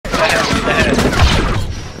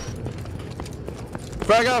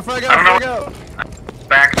Frag out, frag out, frag out.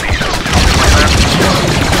 Back to you.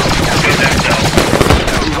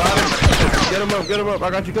 Get him up, I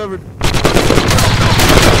got you covered.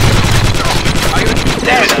 He's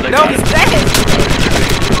dead. No, he's dead.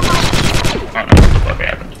 Oh no, what the fuck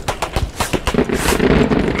happened?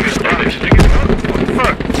 What the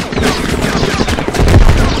fuck?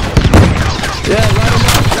 Yeah, light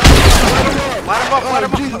him up. Light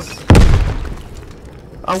him up. Jesus.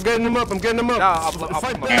 I'm getting him up, I'm getting him up. No, I'll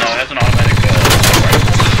fight him up. No, that's an automatic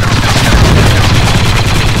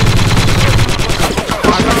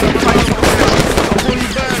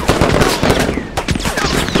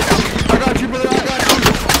I got you, brother, I got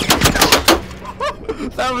you.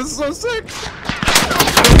 That was so sick.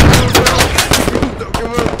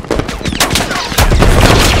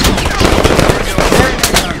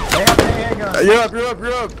 You're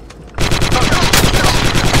up.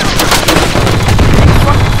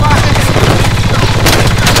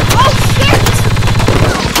 Oh shit!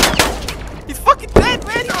 He's fucking dead,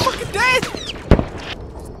 man! He's fucking dead!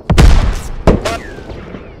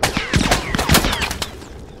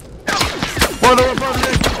 No!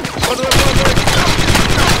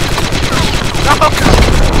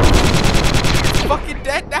 He's fucking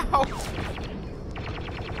dead now!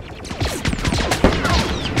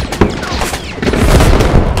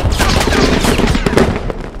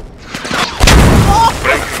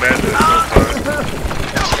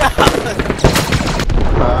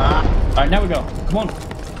 Alright, now we go. Come on.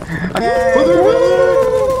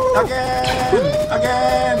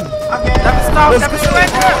 Again! Never stop! Never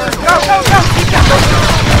surrender! Go!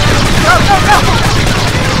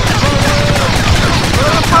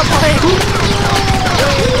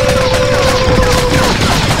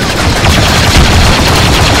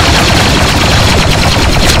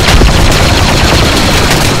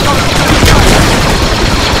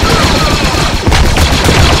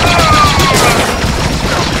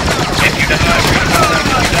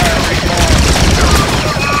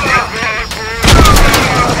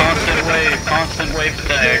 Constant wave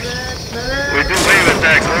attacks. We do wave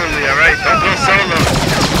attacks only, alright? Don't go solo.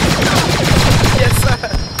 Yes, sir.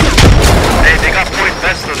 Hey, they got point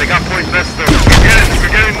Vesto.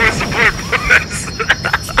 We're getting more support from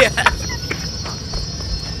Yeah.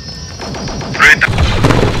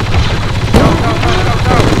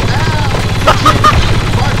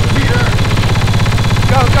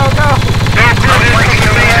 Go! Don't go in from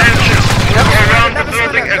the main entrance. Go around the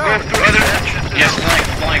building and go through other entrances. Yes,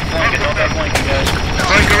 flank. It's all about flanking, guys.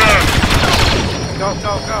 Flank around. Go!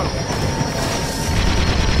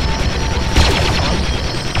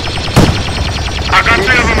 I got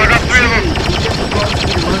three of them. I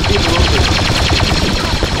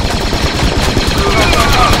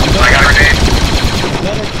got a grenade.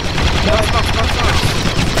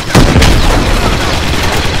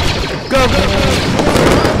 Go!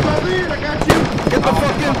 I got you. Get the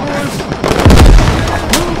fuck in, boys.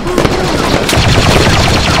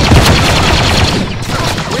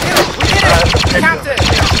 We did it! Count it!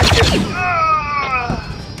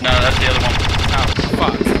 No, that's the other one. Oh,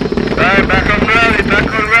 fuck. Alright, back on rally.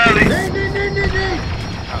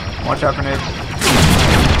 Watch out, grenade.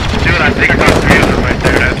 Dude, I think I got three of them right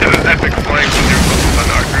there. That's an epic flank when you're focused on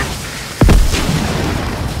our group.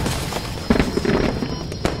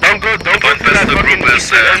 Don't go to that fucking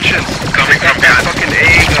eastern entrance. Coming from that fucking A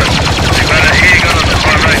gun. They got an A gun on the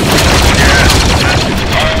far right. Yeah.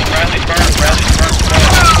 Rally burn.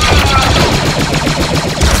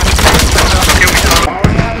 Okay,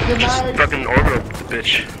 we just fucking orbital,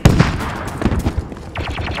 bitch.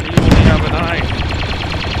 Why do you only have an eye?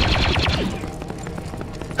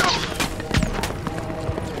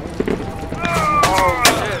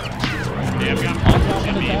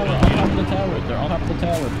 They're on top of the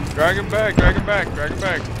tower. Drag him back.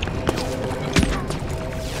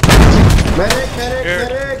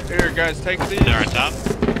 Medic! Here, guys, take these. They're on top.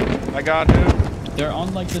 I got him. They're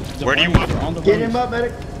on like the Where do you wings. want? They're on the Get wings. him up,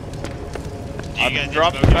 medic! Do you guys I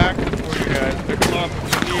dropped need to the go back for you guys. Pick them up if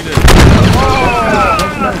you need it.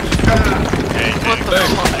 Okay, What the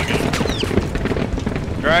fuck?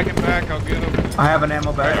 Drag him back, I'll get him. I have an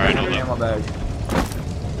ammo bag. Alright, I have an hold ammo bag.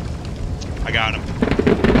 I got him.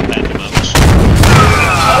 Patch him up.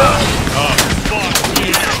 Oh, fuck,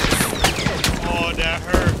 yeah. Oh, that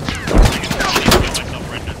hurt. I need to kill myself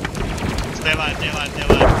right now. Stay alive.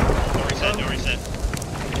 Don't reset.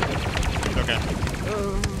 Okay.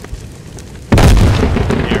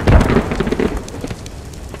 Here.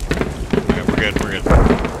 Okay, we're good.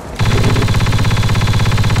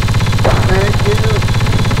 Thank you.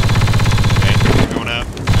 Okay, we're going up.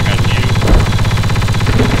 I got you.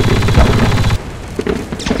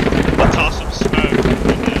 Let's toss some smoke.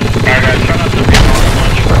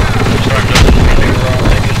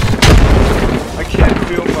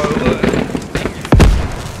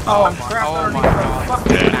 Oh, I'm trapped underneath the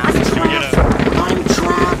fucking I'm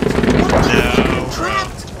trapped. No.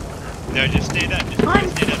 Trapped. No, just stay that. Just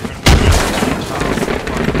stay that.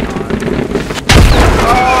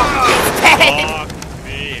 Fuck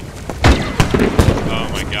me. Oh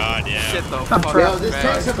my god, yeah. Shit though. I'm Fuck trapped. this This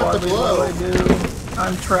bag. takes about the blow.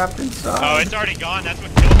 I'm trapped inside. Oh, it's already gone. That's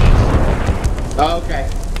what killed us. Oh, okay.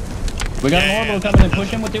 We got Yeah, an orbital yeah, coming and push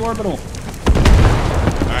him with the orbital.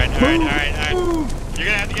 Alright. You're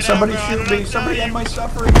gonna have to get Somebody out, bro. shoot me. Somebody end my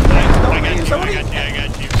suffering. I got you. Somebody. I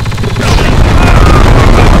got you.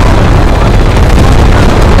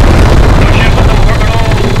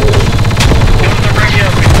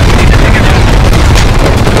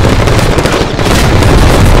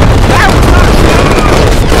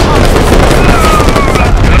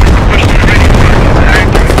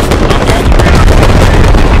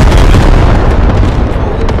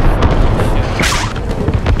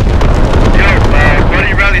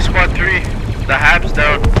 The hab's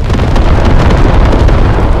down.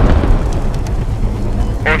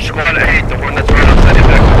 Or squad 8, the one that's right outside your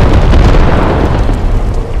back.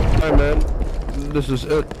 Hey man, this is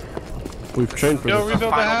it. We've trained for Yo, this.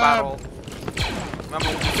 rebuild the battle.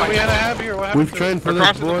 Remember, We had a hab here. What happened? We've trained for this,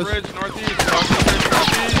 Crossing boys. the bridge, northeast. Crossing the bridge,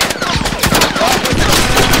 northeast.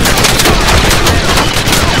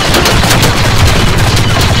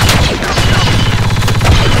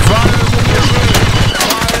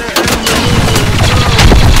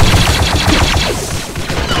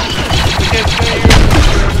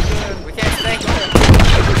 we can't stay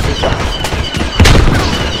here.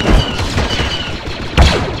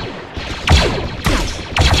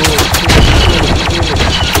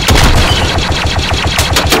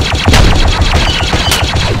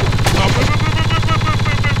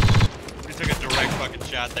 We took a direct fucking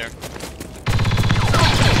shot there.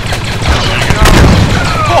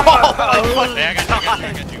 Hey, I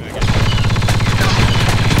got you.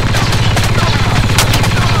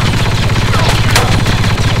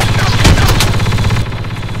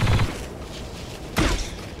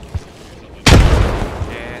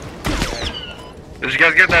 Did you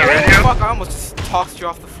guys get that Oh, radio? fuck, I almost just tossed you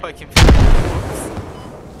off the fucking.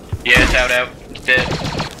 Yeah, it's out. It's dead.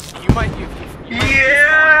 You might. You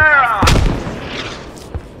Yeah!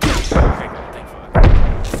 Okay, good. Thank fuck.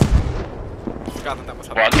 Forgot that was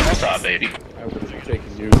Watch my side, baby. I would have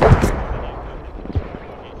taken you.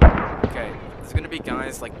 Okay, there's gonna be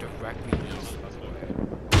guys like directly east of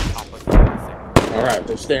the top of the thing. Alright,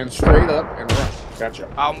 we'll stand straight up and run. Gotcha.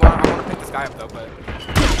 I wanna pick this guy up though, but.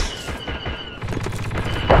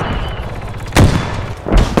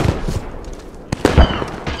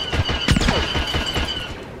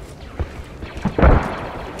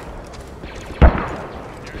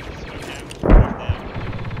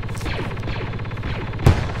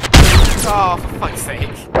 Oh, for fuck's sake.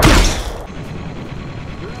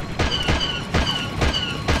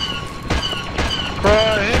 Bro,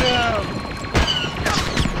 hit him.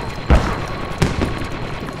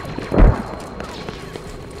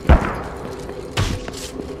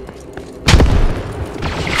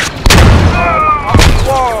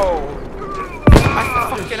 Whoa!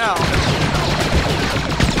 I fucking out.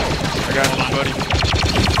 I got you, buddy.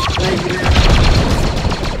 Thank you.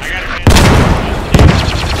 I got it, man.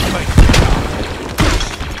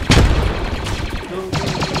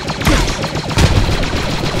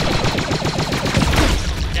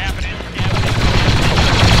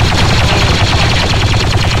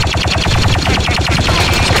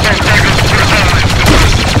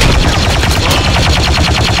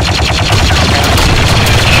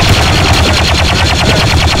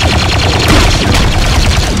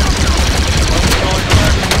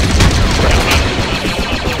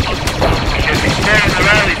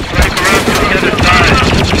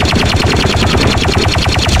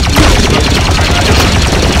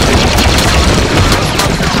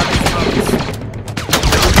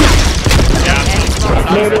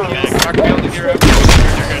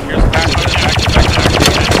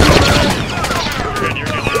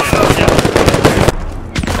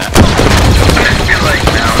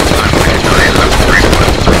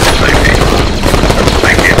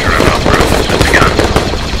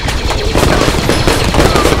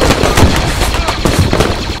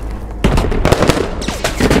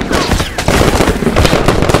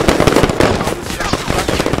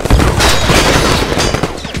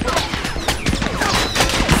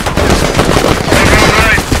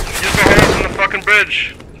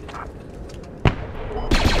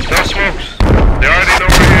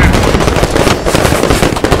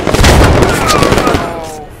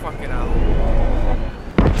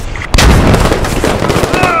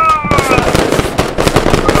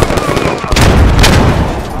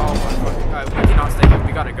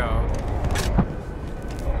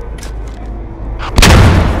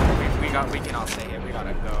 We cannot stay here. We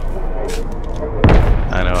gotta go.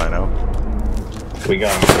 I know. We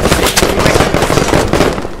got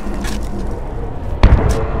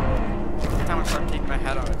Every time I start taking my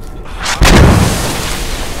head out.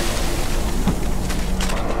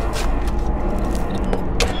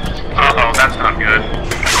 Uh-oh, that's not good.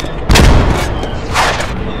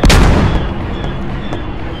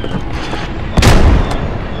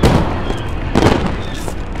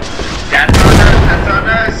 That's on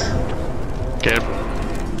us. Get him.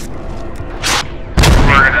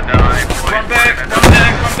 We're gonna die. Run back.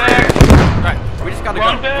 Right, we just gotta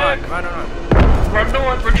Run go. back. Run. Run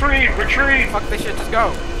north. Retreat. Fuck this shit, just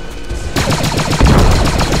go.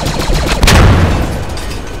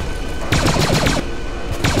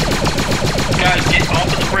 Guys, get off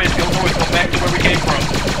of the bridge. Go north. Go back to where we came from.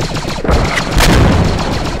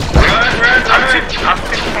 Run. I'm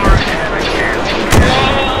too far ahead. I can't.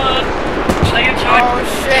 Run. Stay inside. Oh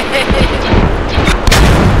shit!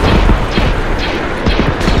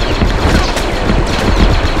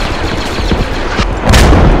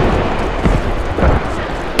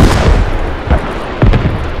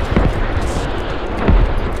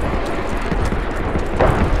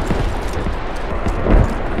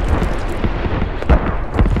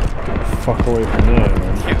 Fuck away from there,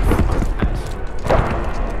 man.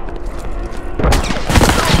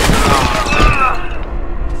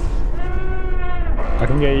 I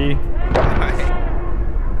can get you.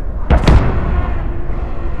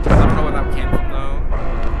 I don't know where that came from though.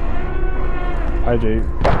 I do.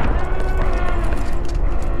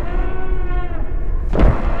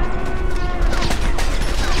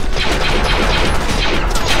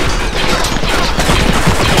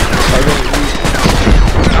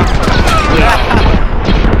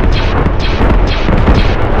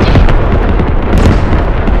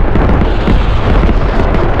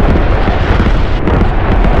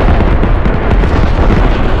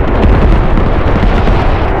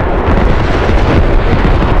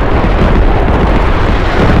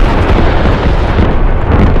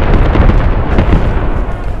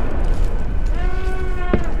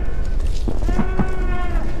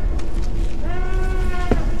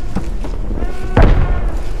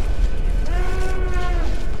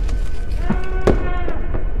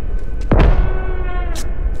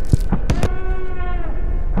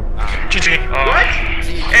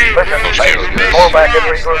 Back and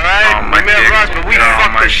regroup. Alright, we may have lost, but we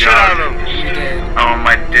fucked the shit out of them. You did. Oh,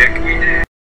 my dick.